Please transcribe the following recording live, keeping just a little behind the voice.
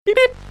Beep,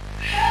 beep.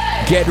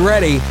 Get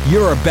ready,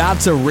 you're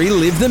about to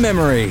relive the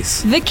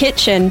memories. The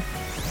Kitchen.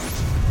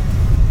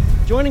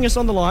 Joining us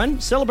on the line,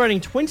 celebrating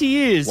 20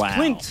 years, Wow.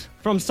 Clint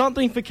from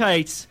Something for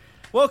Kate.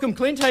 Welcome,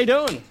 Clint. How you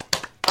doing?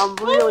 I'm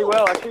really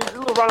well, actually. A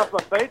little run off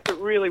my feet,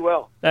 but really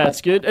well. That's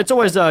good. It's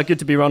always good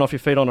to be run off your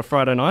feet on a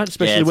Friday night,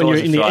 especially it's when you're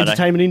always a in the Friday.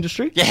 entertainment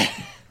industry. Yeah.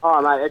 Oh,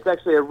 mate, it's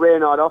actually a rare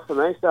night off for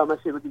me, so I'm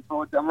actually looking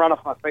forward to it. I'm run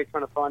off my feet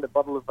trying to find a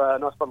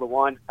nice bottle of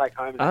wine to take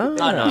home. Oh,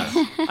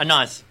 no. A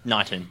nice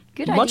night in.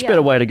 Good Much idea.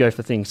 better way to go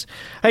for things.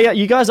 Hey,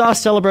 you guys are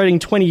celebrating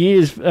 20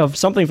 years of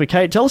Something for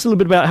Kate. Tell us a little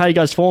bit about how you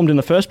guys formed in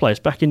the first place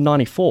back in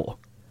 94.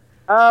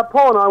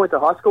 Paul and I went to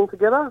high school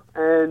together,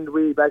 and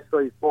we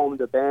basically formed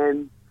a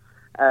band,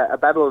 a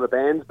Battle of the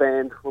Bands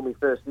band when we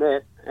first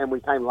met, and we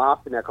came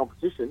last in our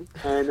competition,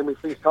 and then we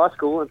finished high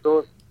school and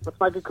thought, let's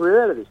make a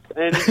career out of this.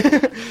 And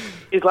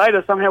years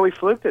later, somehow we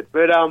fluked it.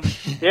 But,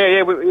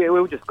 we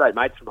were just great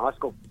mates from high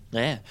school.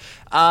 Yeah.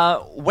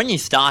 When you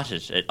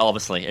started,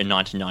 obviously, in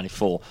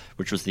 1994,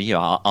 which was the year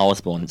I was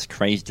born, it's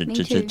crazy Me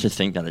too. to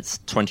think that it's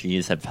 20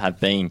 years have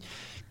been.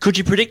 Could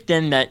you predict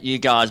then that you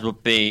guys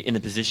would be in the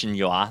position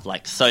you are,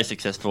 like so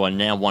successful and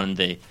now one of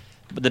the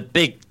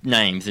big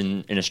names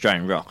in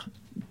Australian rock?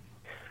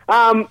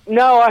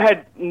 No, I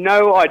had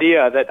no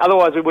idea that.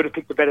 Otherwise, we would have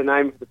picked a better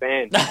name for the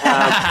band.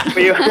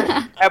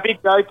 Our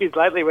big joke is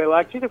lately we're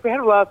like, geez, if we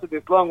hadn't lasted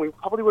this long, we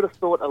probably would have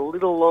thought a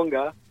little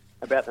longer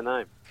about the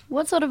name.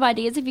 What sort of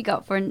ideas have you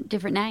got for a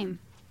different name?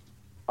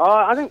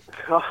 I don't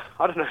know.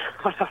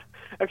 I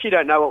actually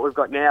don't know what we've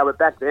got now, but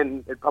back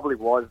then it probably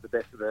was the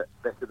best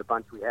of the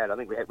bunch we had. I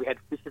think we had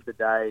Fish of the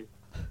Day.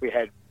 We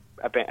had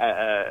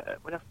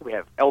what else did we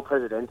have? El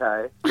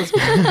Presidente.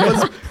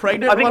 Was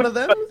Pregnant I think one it of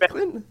them, was the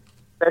Clint?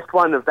 best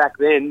one of back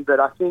then, but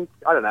I think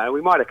I don't know.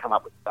 We might have come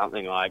up with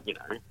something like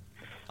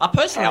I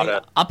personally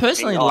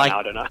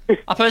I don't know.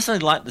 I personally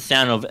like the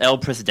sound of El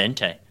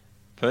Presidente.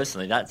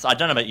 Personally, I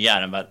don't know about you,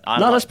 Adam, but I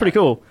like That's pretty that.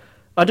 could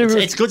I do.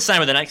 It's good saying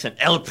with an accent,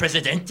 El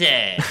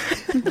Presidente.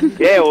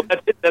 Yeah, well,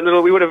 that's it.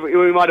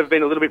 We might have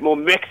been a little bit more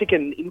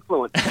Mexican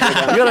influenced. It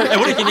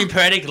would have given you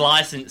poetic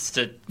license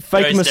to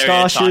Fake those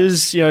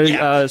moustaches,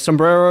 stereotypes.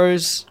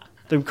 sombreros.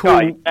 They're cool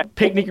Oh,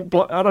 picnic.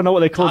 I don't know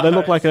what they're called. They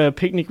look like a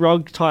picnic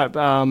rug type.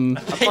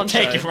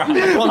 Take it right.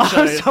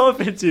 I'm so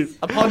offensive.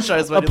 A poncho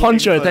is what A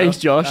poncho, thanks,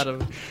 Josh.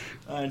 Adam.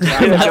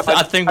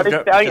 I think we've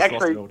just lost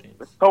actually, an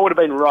audience. Paul would have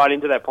been right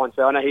into that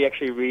poncho. I know he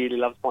actually really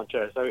loves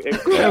poncho. So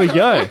There we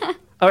go.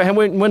 Oh, and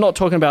we're not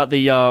talking about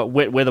the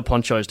wet weather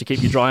ponchos to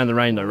keep you dry in the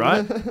rain, though,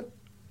 right?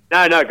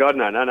 No, God,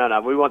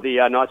 no. We want the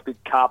nice big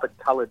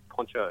carpet-coloured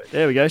ponchos.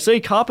 There we go.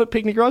 See, carpet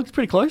picnic rugs,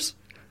 pretty close.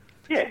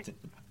 Yeah.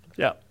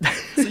 Yeah.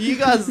 So you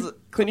guys,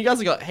 Clint, you guys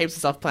have got heaps of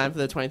stuff planned for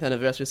the 20th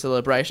anniversary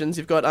celebrations.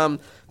 You've got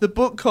the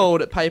book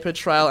called Paper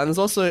Trail, and there's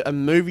also a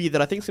movie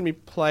that I think is going to be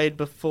played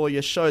before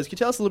your shows. Can you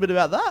tell us a little bit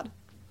about that?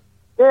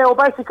 Yeah, well,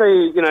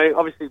 basically,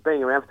 obviously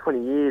being around for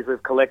 20 years,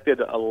 we've collected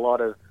a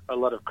lot of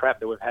crap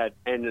that we've had,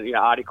 and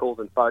articles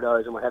and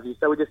photos and what have you.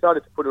 So we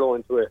decided to put it all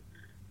into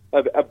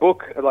a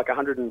book, like a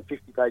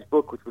 150-page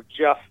book, which we've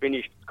just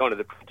finished. It's gone to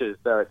the printers,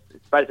 so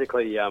it's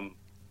basically an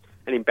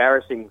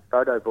embarrassing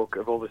photo book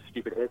of all the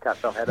stupid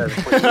haircuts I've had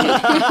over 20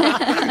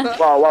 years.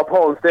 while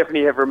Paul and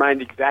Stephanie have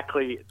remained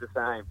exactly the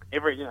same.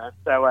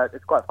 So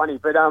it's quite funny.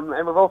 But and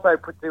we've also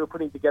we're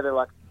putting together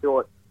like a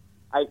short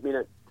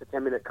 8-minute to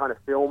 10-minute kind of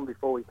film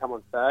before we come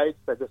on stage.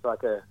 So just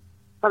like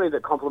something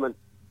that complements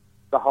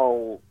the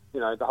whole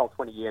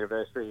 20-year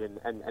anniversary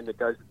and that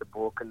goes with the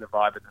book and the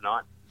vibe of the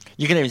night.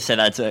 You can even say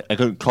that it's a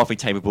good coffee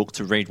table book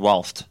to read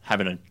whilst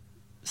having a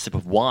sip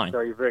of wine.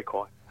 So you're very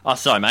quiet. Oh,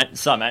 sorry, mate.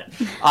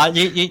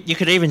 You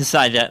could even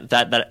say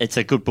that it's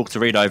a good book to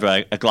read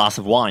over a glass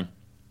of wine.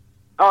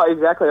 Oh,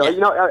 exactly.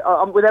 Yeah.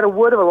 I'm, without a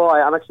word of a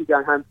lie, I'm actually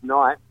going home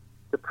tonight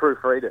to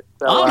proofread it.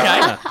 So,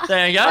 Okay,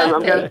 there you go.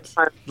 I'm going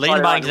to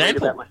Leading by read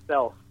example. about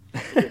myself.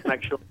 Just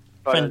make sure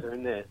photos are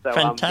in there. So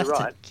Fantastic. you're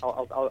right.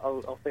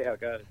 I'll see how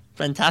it goes.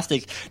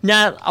 Fantastic.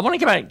 Now, I want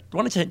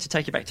to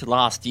take you back to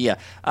last year.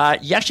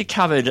 You actually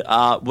covered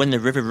When the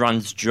River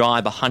Runs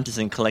Dry by Hunters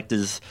and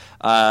Collectors.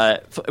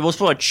 It was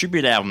for a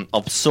tribute album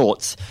of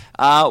sorts.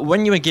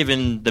 When you were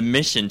given the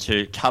mission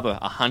to cover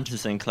a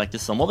Hunters and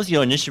Collectors song, what was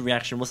your initial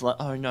reaction? Was it like,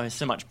 oh no,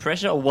 so much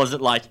pressure? Or was it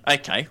like,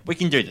 okay, we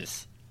can do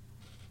this?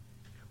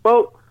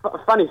 Well,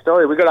 funny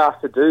story. We got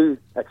asked to do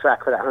a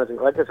track for that Hunters and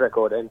Collectors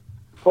record, and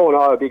Paul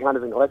and I are big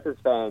Hunters and Collectors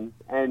fans,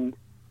 and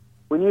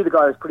we knew the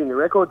guy was putting the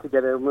record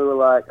together, and we were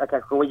like, okay,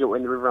 can we get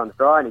When the River Runs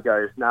Dry? And he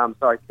goes, no, I'm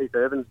sorry, Keith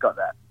Urban's got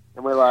that.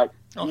 And we're like,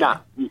 nah,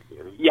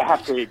 you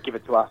have to give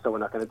it to us, or we're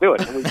not going to do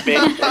it. And we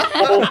begged.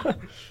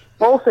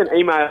 Paul sent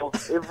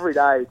emails every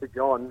day to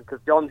John, because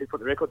John, who put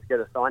the record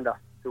together, signed us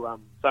to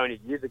Sony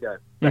years ago.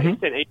 So he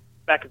sent emails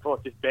back and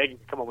forth just begging,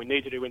 come on, we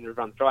need to do When the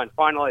River Runs Dry. And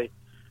finally,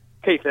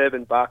 Keith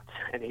Urban bucked,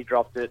 and he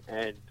dropped it,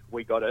 and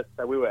we got it.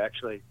 So we were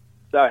actually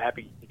so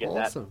happy to get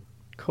Awesome. that.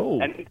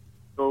 Cool. And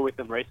tour with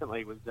them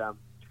recently was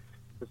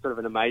sort of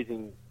an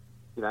amazing,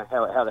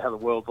 how the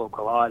worlds all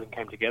collide and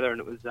came together, and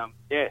it was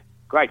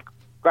great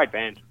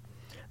band.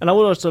 And I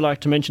would also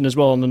like to mention as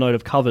well, on the note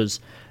of covers,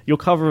 your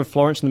cover of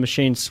Florence and the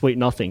Machine's Sweet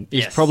Nothing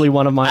is Yes. probably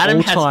one of my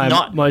Adam has all-time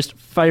not- most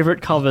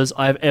favourite covers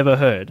I've ever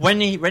heard. When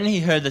he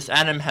heard this,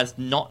 Adam has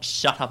not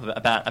shut up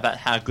about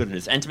how good it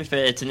is. And to be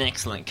fair, it's an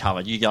excellent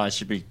cover. You guys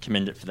should be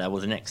commended for that. It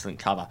was an excellent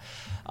cover.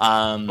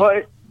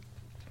 Well,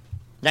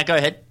 Now go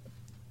ahead.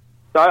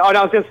 so I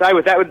was going to say,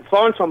 with the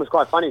Florence one was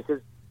quite funny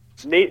because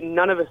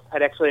none of us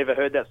had actually ever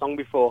heard that song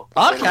before.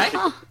 Okay.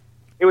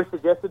 It was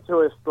suggested to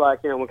us, like,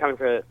 you know, we're coming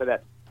for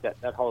that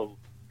whole,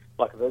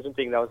 like, version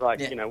thing. That was like,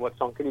 Yeah. you know, what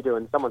song can you do?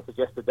 And someone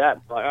suggested that.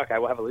 Like, okay,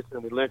 we'll have a listen.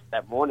 And we learnt it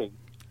that morning.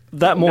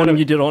 That morning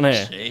you did on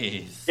air.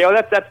 Jeez. Yeah,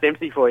 well, that's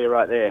Dempsey for you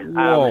right there.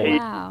 Whoa.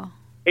 Wow.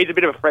 He's a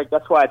bit of a freak.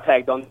 That's why I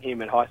tagged on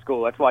him at high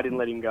school. That's why I didn't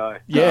let him go.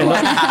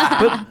 Yeah,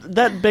 but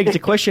that begs the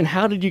question,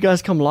 how did you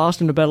guys come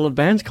last in the Battle of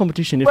Bands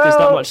competition if there's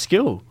that Well- much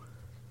skill?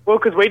 Well,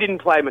 because we didn't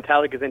play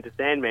Metallica's Enter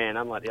Sandman,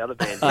 unlike the other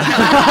bands.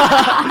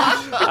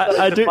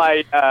 I do.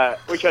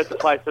 We chose to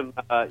play some,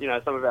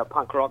 some of our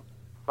punk rock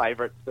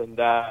favourites,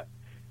 and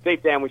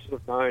deep down we should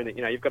have known that,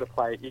 you have to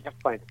play Enter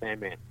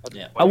Sandman. That's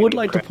Yeah. why I we would didn't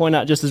like to crack. point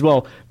out just as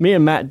well, me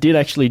and Matt did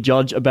actually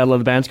judge a Battle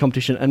of the Bands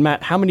competition. And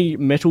Matt, how many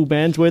metal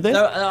bands were there?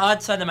 So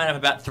I'd say they made up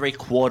about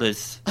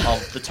 3/4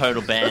 of the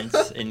total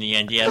bands in the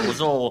end. Yeah, it was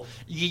all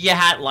you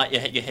had like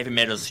your heavy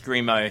metal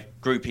screamo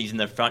groupies in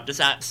the front, just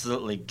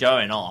absolutely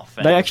going off.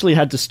 And They actually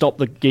had to stop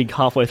the gig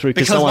halfway through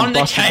because because one someone of the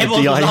busted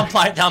cables the was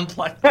DI.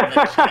 unplugged.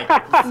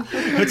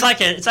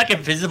 It's like a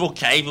visible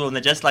cable, and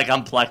they just like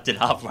unplugged it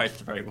halfway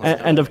through.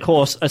 And of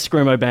course, a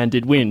screamo band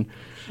did win.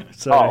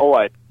 So Oh,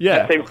 always. Yeah.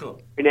 That seems Cool.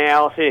 to be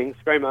now a thing,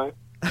 Screamo.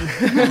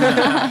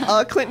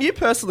 Clint, you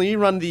personally, you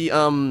run the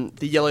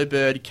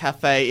Yellowbird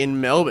Cafe in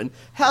Melbourne.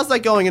 How's that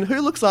going, and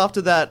who looks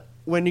after that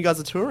when you guys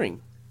are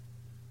touring?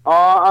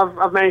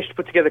 I've managed to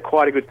put together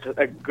quite a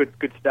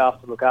good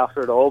staff to look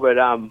after it all, but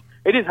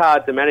it is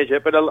hard to manage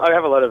it. But I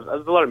have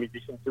there's a lot of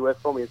musicians who work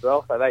for me as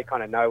well, so they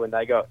kind of know when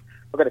they go.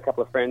 I've got a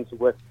couple of friends who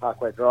work at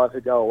Parkway Drive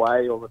who go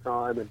away all the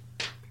time, and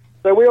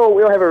so we all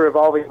have a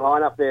revolving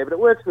line up there. But it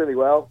works really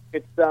well.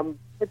 It's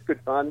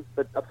good fun,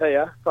 but I'll tell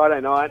you, Friday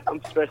night,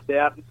 I'm stressed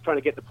out. I'm just trying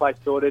to get the place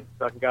sorted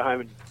so I can go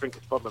home and drink a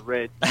bottle of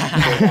red.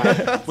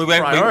 we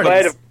went.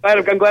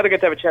 I'm glad I get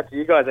to have a chat to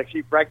you guys.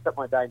 Actually, it breaks up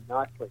my day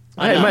nicely.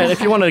 Hey, mate,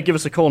 if you want to give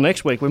us a call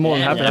next week, we're more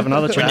than happy to have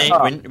another We chat. need-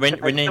 we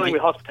I'm need- dealing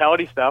with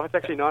hospitality stuff. It's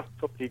actually nice to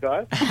talk to you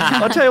guys.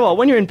 I'll tell you what,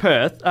 when you're in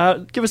Perth,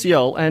 give us a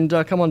yell and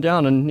come on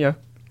down and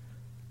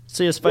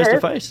see us face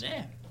to face.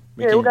 Yeah.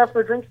 Yeah, we'll go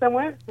for a drink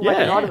somewhere. We'll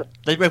make a night of it.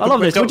 I love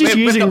this. We're just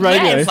using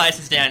radio. We've got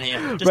places down here.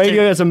 Just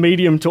Radio to- as a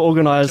medium to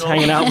organise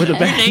hanging out with a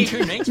band.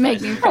 Who needs Make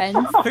Facebook? new friends.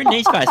 Who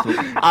needs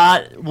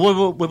Facebook?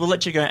 We will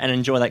let you go and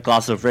enjoy that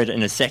glass of red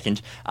in a second.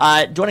 Do you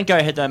want to go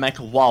ahead though and make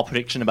a wild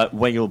prediction about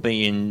where you'll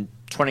be in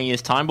 20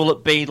 years' time? Will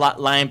it be like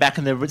laying back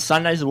in the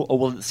Sundays, or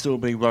will it still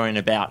be worrying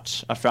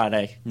about a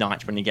Friday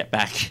night when you get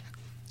back?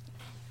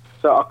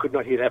 So I could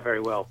not hear that very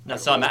well. No,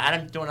 sorry,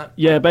 Adam, do you want to?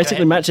 Yeah,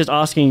 basically, Matt's just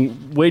asking,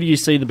 where do you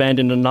see the band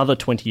in another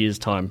 20 years'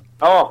 time?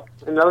 Oh,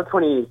 another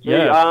 20 years. Gee,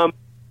 Yeah.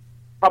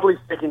 Probably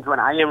stick into an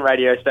AM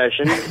radio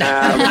station. I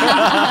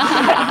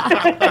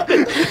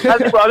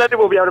don't think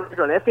we'll be able to put it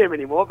on FM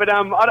anymore, but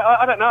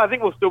I don't know. I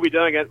think we'll still be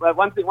doing it. Like,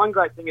 one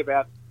great thing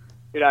about,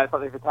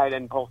 something for Tate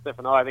and Paul, Steph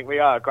and I think we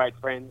are great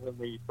friends, and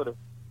we sort of,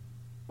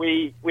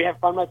 we have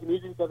fun making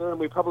music together, and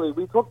we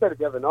talked about it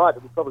the other night,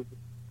 and we probably just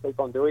keep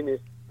on doing this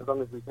as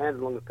long as we can,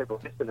 as long as people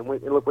listen, and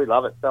we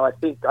love it. So I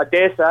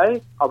dare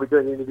say I'll be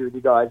doing an interview with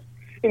you guys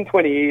in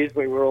 20 years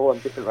when we're all on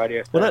different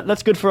radio stations. Well,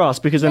 that's good for us,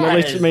 because then Yeah, at it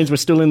least is. it means we're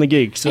still in the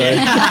gig, so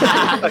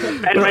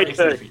And me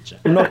too.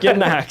 I'm not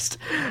getting axed.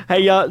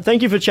 Hey,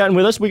 thank you for chatting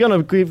with us. We're going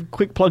to give a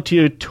quick plug to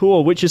your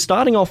tour, which is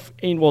starting off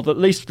at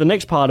least the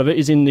next part of it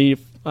is in the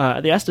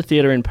Astor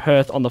Theatre in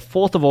Perth on the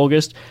 4th of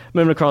August,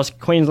 moving across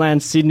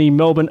Queensland, Sydney,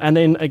 Melbourne, and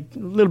then a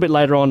little bit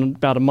later on,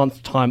 about a month's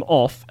time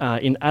off,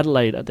 in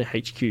Adelaide at the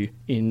HQ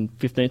in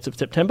 15th of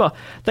September.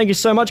 Thank you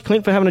so much,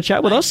 Clint, for having a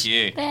chat with us. Thank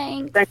you.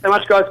 Thanks. Thanks so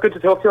much, guys. Good to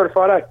talk to you on a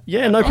Friday.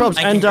 Yeah, no problems.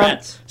 Thank you, And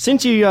congrats.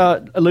 since you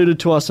alluded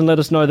to us and let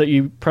us know that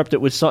you prepped it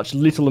with such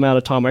little amount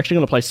of time, we're actually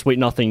going to play Sweet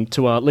Nothing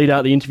to lead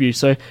out the interview.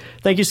 So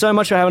thank you so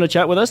much for having a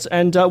chat with us,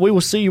 and we will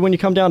see you when you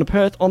come down to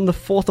Perth on the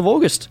 4th of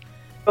August.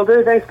 Will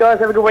do. Thanks, guys.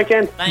 Have a good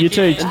weekend. Thank You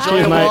too. you. Cheers,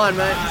 Enjoy the mate. wine,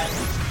 mate.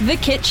 The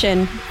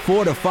Kitchen.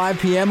 4 to 5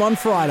 p.m. on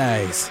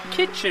Fridays.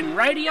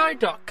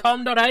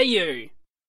 kitchenradio.com.au